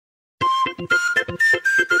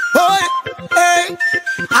Oh, hey,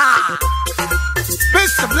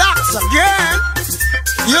 Mr. Blaxx again.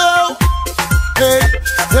 Yo, hey,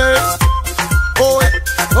 hey, oh,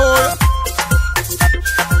 oh.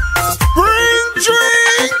 Bring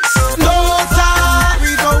drinks, no time.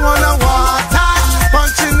 We don't wanna water.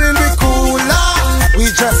 Punching in the cooler. We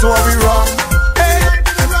just want we rum. Hey,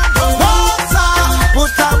 water.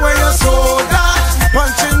 Put away your soda.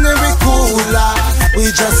 Punching in the cooler. We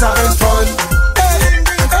just having fun. Hey,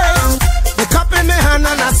 hey. The cup in the hand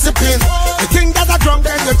and I'm sipping. You think that I'm drunk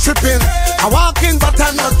and you're tripping. I walk in but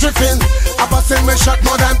I'm not dripping. I bust in my shot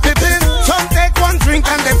more than pipping. Some take one drink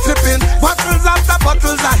and they flipping. Bottles after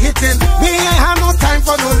bottles are hitting. Me ain't have no time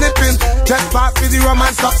for no lipping. Just pass with the rum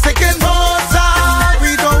and stop sticking. Water,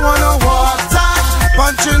 we don't want no water.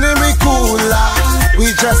 Punching in me cooler. We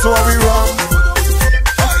just want we rum.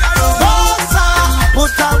 Water,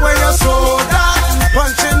 put away your soda.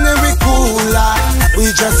 Punching in me cooler. We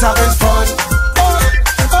just having fun.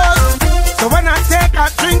 So when I take a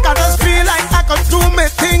drink, I just feel like I could do my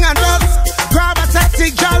thing and just grab a sexy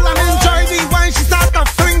girl and enjoy the wine she start to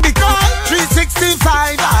fling because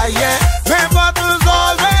 365, yeah. My bottle's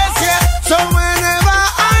always here, so whenever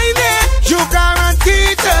I need, you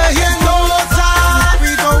guaranteed to hear no time.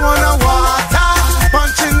 We don't wanna water,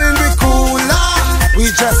 punching in the cooler. We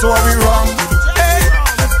just want we rum. Hey,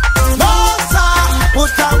 water,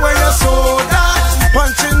 put away your soda,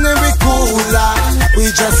 punching in the cooler. We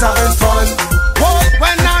just having fun.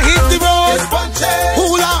 When I hit the road,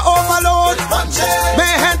 hula overload, my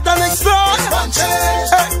head done explode.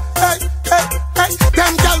 Hey, hey, hey, hey.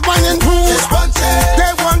 Them girl whining rude.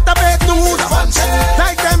 They want a bed nude.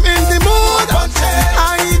 Like them in the mood.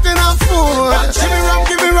 I eating a food.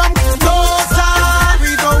 Give me rum, no sir.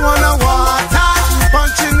 We don't wanna water.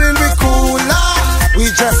 Punching in the cooler. We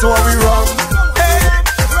just want we rum. Hey,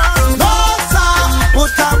 no sir.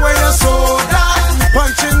 Put away your soda.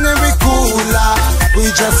 Punching in the cooler. We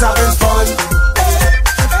just having fun.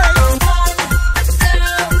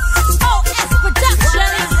 OS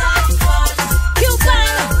Productions, Kimba,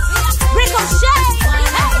 Ricochae.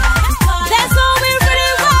 That's all we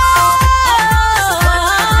really want.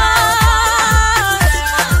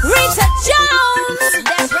 Rita Jones.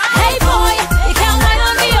 Hey boy, you can't wine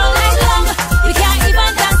on me all night long. You can't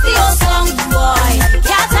even dance to your song, boy.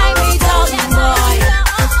 Can't tie me down, boy.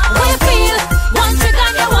 We feel one trick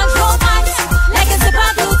on you, one romance. Like a zipper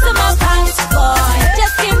glue to my pants, boy.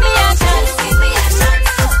 Just give me a chance, give me a chance.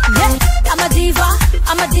 Yeah, I'm a diva.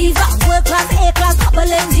 World class, A class,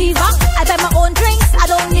 bubbling diva. I buy my own drinks, I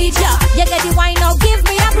don't need ya. You get the wine now, give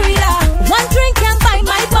me a breather. One drink can buy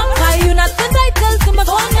my bumper. You not entitled to my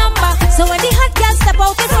phone number. So when the hot girls step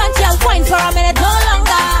out, it's one chill. Wine for a minute, no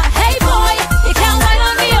longer. Hey boy, you can't wine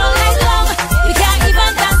on me all night long. You can't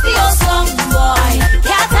even dance to your song, boy.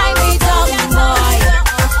 Can't tie me down, boy.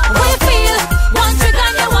 We feel one trick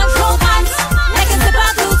on you, one romance. Like a zipper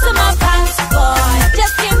glue to my pants, boy.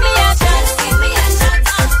 Just give me a chance, give me a chance.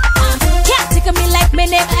 Can't tickle me like my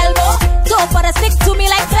name elbow. Don't bother stick to me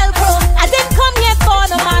like Velcro. I didn't come here for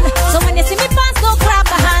no man. So when you see me pass, don't grab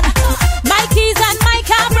my hand. My keys and my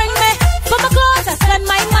car bring me. For my clothes, I spend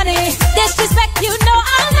my money. Disrespect, you know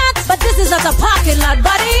I'm not. But this is not a parking lot,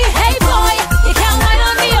 buddy. Hey boy, you can't wine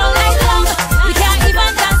on me all night long. You can't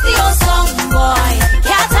even dance to your song, boy.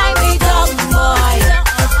 Can't tie me down, boy.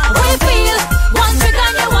 We feel one trick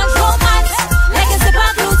on you, one romance. Like a zipper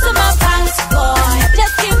glue to my pants, boy.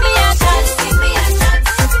 Just give me a chance, give me a chance.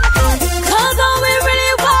 Cause all we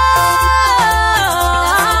really want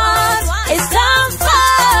is some fun.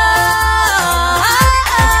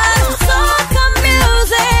 Soca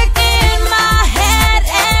music in my head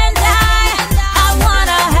and I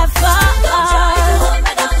wanna have fun.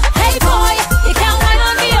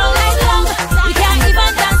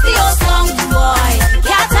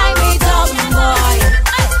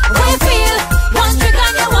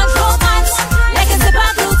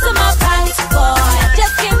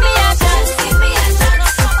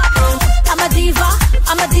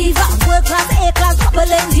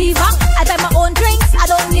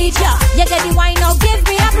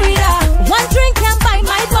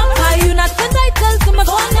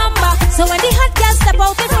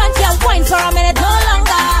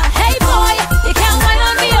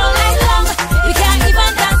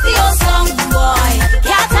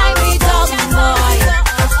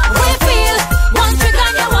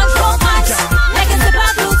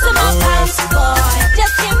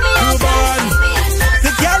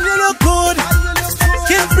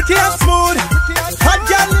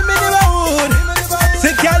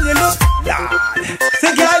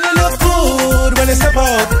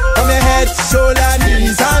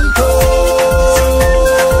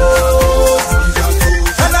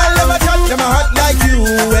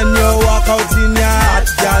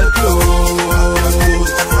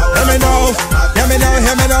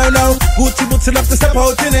 to step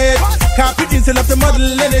out in it. Can't pretend to love the model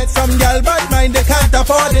in it. Some gal bad mind, they can't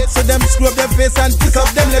afford it. So them screw up their face and kiss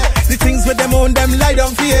up them lip. The things with them own, them lie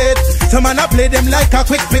down for it. Some man I play them like a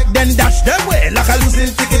quick pick, then dash them way like a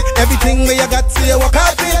losing ticket. Everything where you got to you walk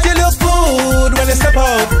out with, you look good when you step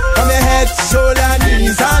out. From your head, shoulder,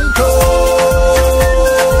 knees and toes.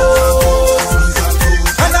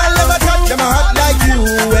 And I'll never touch them hot like you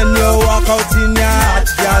when you walk out in your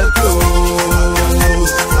hot gal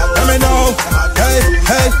clothes. Let me know, hey,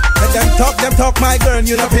 hey. Let them talk, my girl,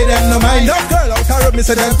 you don't pay them no mind. No girl out here me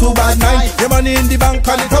say them too bad mind. Your money in the bank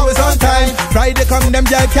and it always on time. Friday come, them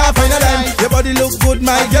girl can't find a dime. Your body look good,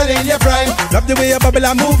 my girl, in your prime. Love the way you bubble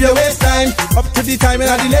and move your waistline. Up to the time and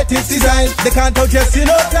the latest design. They can't touch you, see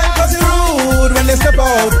no time, cause it's rude when they step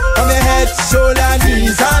out. From your head, shoulder,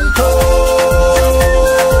 knees and toes.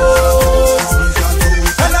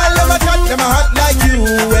 And I'll never touch them hot like you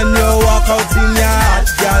when you walk out in your hot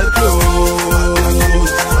girl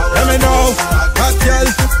clothes. Let me know, hot girl,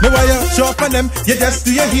 the way you show up on them, you just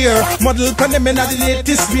do your hair. Model on them in the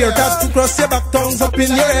latest wear. Tap to cross your back, tongues up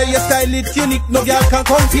in your hair. Your style it unique, no girl can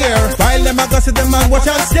compare. While them a gossip, them and watch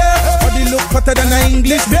and stare. Body look hotter than an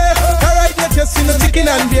English bear. Alright, you just see no chicken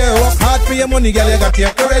and beer. Work hard for your money, girl, you got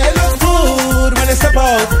your career. You look good when you step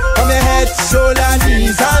out. From your head, shoulder,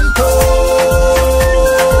 knees and toes.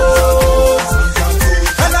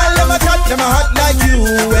 And I'll never touch them hot like you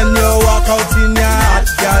when you walk out in your hot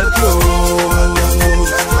girl clothes.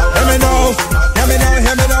 Let me know, hear me now,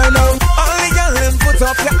 hear me now, now. All the girl them put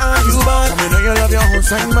up your hand, you man. Come know you love your whole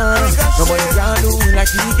sign, man. Nobody can do it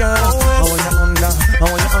like you can. I want you under, I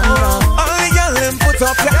want you under. All the girl them put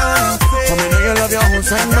up your hand. Come know you love your whole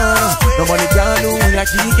sign, man. Nobody can do it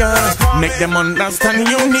like you can. Make them understand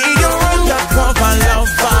you need your undercover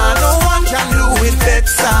lover. No one can do it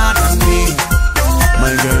better than me,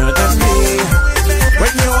 my girl, than me.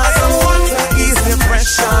 When you are someone to ease the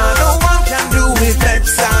pressure, no one can do it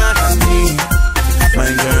better than me, my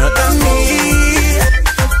girl, than me.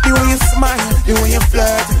 The way you smile, the way you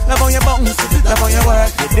flirt, love how you bounce, love how you work.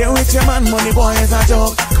 You deal with your man, money boy is a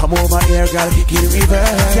joke. Come over here, girl, kick it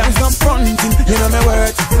reverse. Can't stop fronting, you know me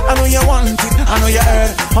worth. I know you want it, I know you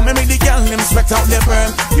heard. How me make the girl them sweat out their burn.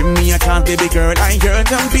 Give me a chance, baby girl, I girl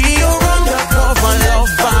can be your undercover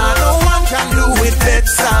lover. No one can do it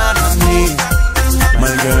better than me, my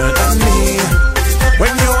girl, than me.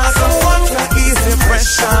 When you are someone to ease the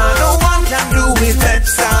pressure, no one can do it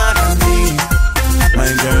better than me, my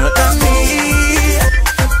girl, than me.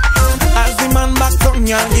 As the man back down,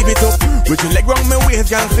 y'all give it up. With your leg round my waist,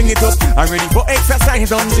 y'all sing it up. I'm ready for exercise,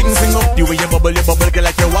 don't sing up. The way you bubble, girl,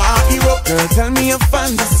 like you want hero. Girl, tell me a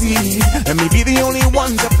fantasy. Let me be the only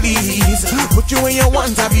one to please. Put you where you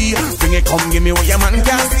want to be. Bring it, come, give me what your man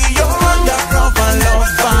can see. You're undercover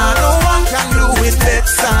lover. No one can do it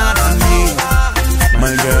better than me,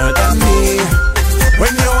 my girl, than me.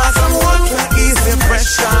 When you are someone to ease the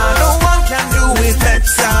pressure, no one can do it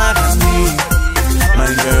better than me, my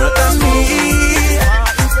girl, than me.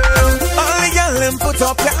 All the girl them put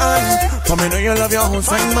up your hand. For me know you love your whole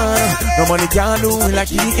sign, man. Nobody can do it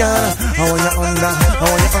like you can. I want you under, I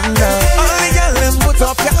want you under. All the girl them put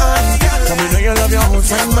up your hand. For me know you love your whole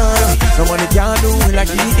sign, man. Nobody can do it like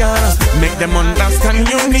you can. Make them understand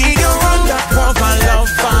you need your undercover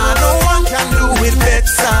lover. No one can do it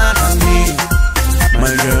better than me,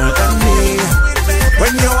 my girl, than me.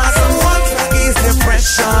 When you are someone to ease the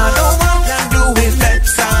pressure, no one can do it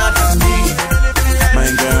better than me, my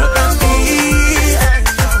girl, than me.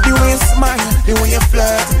 The way you smile, the way you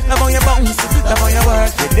flirt, love how you bounce, love how you work.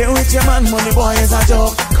 You deal with your man, money boy is a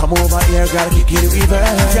joke. Come over here, girl, kick it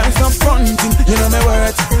reverse. Can't stop fronting, you know me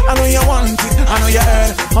worth. I know you want it, I know you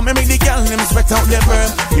heard. How me make the girl them sweat out their burn.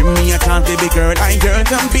 Give me a chance, baby girl, I girl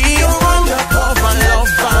can be your undercover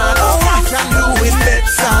lover. No one can do it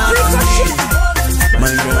better than me, my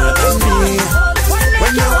girl, than me.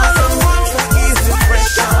 When you are someone to ease the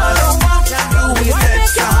pressure, no one can do it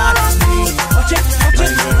better than me, my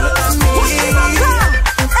girl, than me.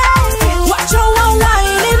 Watch how I'm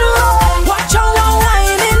whining, watch how I'm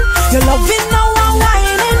whining. You're loving now I'm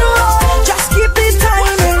whining, just keep the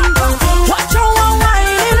timing. Watch how I'm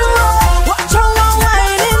whining, watch how I'm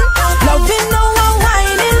whining. Loving now I'm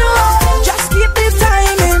whining, just keep the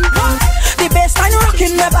timing.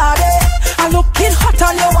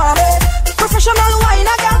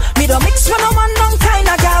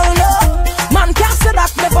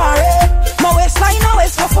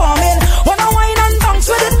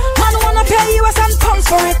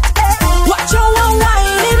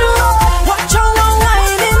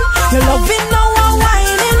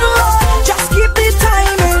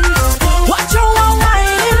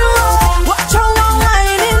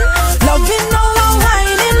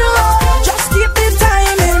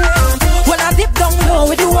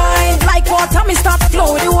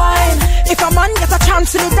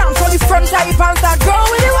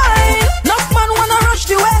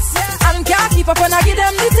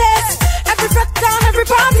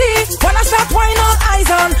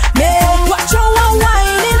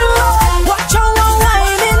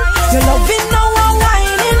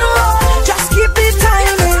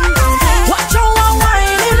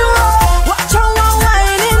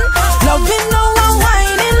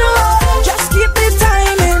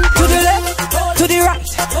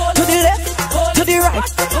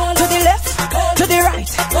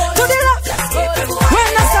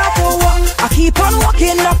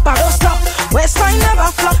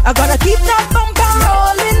 I gotta keep that bumper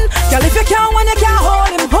rolling. Girl, if you can't win, you can't hold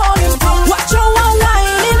him, hold him. Watch how I'm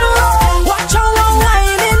whining, watch how I'm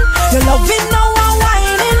whining. You love it now, I'm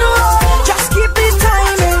whining, just keep the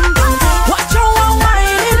timing. Watch how I'm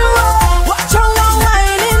whining, watch how I'm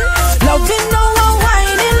whining. Love it now, I'm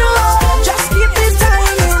whining, just keep the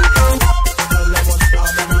timing.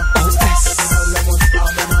 Oh yes,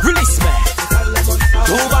 release me.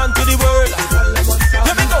 Move on to the world.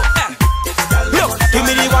 Let me go. Look, give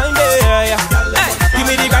me the wine there. Hey, give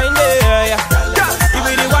me the grind there. Give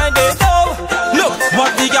me the wine there. Oh, look,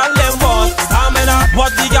 what the gal them want. Stamina,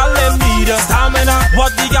 what the gal them need. Stamina,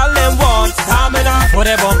 what the gal them want. Stamina, for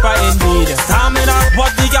the bumper indeed. Stamina,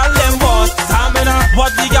 what the gal them want. Stamina,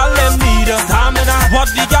 what the gal them need. Stamina, what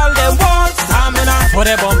the gal them want. Stamina, for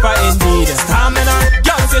the bumper indeed. Stamina,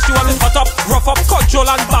 girl say she want me hot up, rough up, control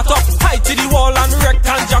and bat up, high to the wall and wreck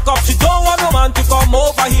and jack up. She don't want no man to come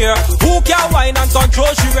over here who can whine and control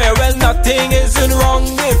she wear. Well, nothing isn't wrong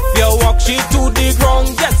if you walk she to the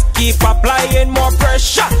ground. Just keep applying more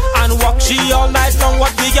pressure and walk she all night long.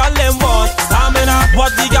 What the gal them want? Stamina,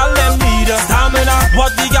 what the gal them need. Stamina,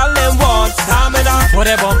 what the gal them want. Stamina, for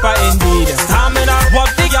the bumper indeed. Stamina, what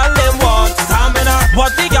the gal them want. Stamina,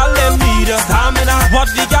 what the gal them need. Stamina, what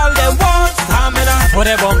the gal them want. Stamina, for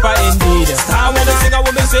the bumper indeed. Stamina, when they sing a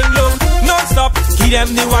woman sing low, non-stop, keep them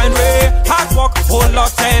the wine way. Hard work, whole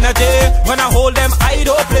lot of energy. When I hold them, I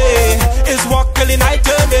don't play. It's walk till the night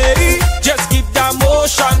to day. Just keep that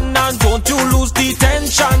motion and don't you lose the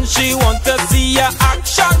tension. She want to see your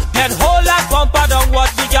action. Then hold that bumper down. What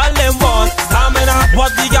the gal them want. Stamina,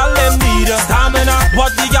 what the gal them need. Stamina,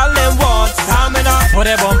 what the gal them want. Stamina, for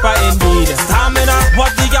the bumper indeed. Stamina,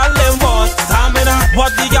 what the gal them want. Stamina,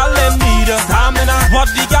 what the gal them need. Stamina, what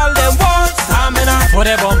the gal them want. Stamina, for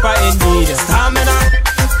the bumper indeed. Stamina,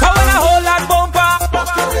 come when I hold that bumper,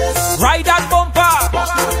 ride that bumper,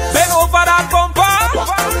 bend over that bumper.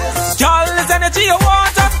 Girl, is energy you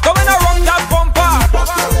want? Come when I rock that bumper,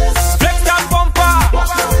 flex that bumper,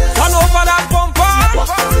 turn over that bumper.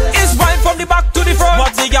 It's wine from the back to the front.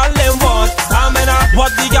 What the gal them want? Stamina,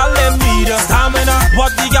 what the gal them need. Stamina,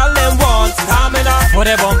 what the gal them want. Stamina, for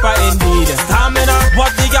the bumper indeed. Stamina,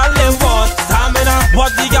 what the gal them want. Stamina,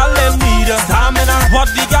 what the gal them need. Stamina, what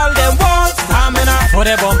the gal them want. Stamina, for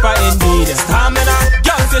the bumper indeed. Stamina,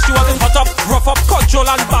 girl say she want me hot up, rough up, control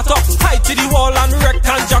and bat up, high to the wall and wreck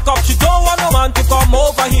and jack up. She don't want no man to come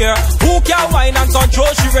over here who can whine and control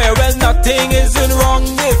she wear. Well, nothing isn't wrong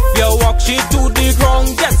if you walk she to the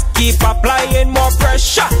ground. Just keep applying more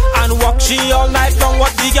pressure and walk she all night long.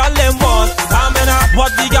 What the gal them want? Stamina,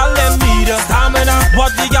 what the gal them need. Stamina,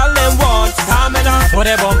 what the gal them want. Stamina, for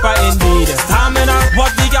the bumper indeed. Stamina,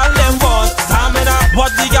 what the gal them want. Stamina,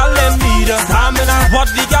 what the gal them need. Stamina, what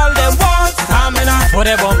the gal them want. Stamina, for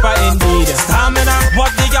the bumper indeed. Stamina,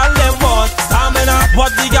 what the gal them want. Stamina,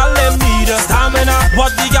 what the gal them need. Stamina,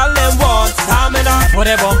 what the gal them want. Stamina, for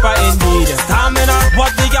the bumper indeed. Stamina,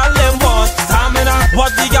 what the gal them want. Stamina,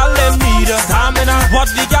 what the gal them need. Stamina, what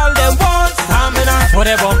the gal them want. Stamina, for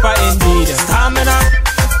the bumper indeed. Stamina.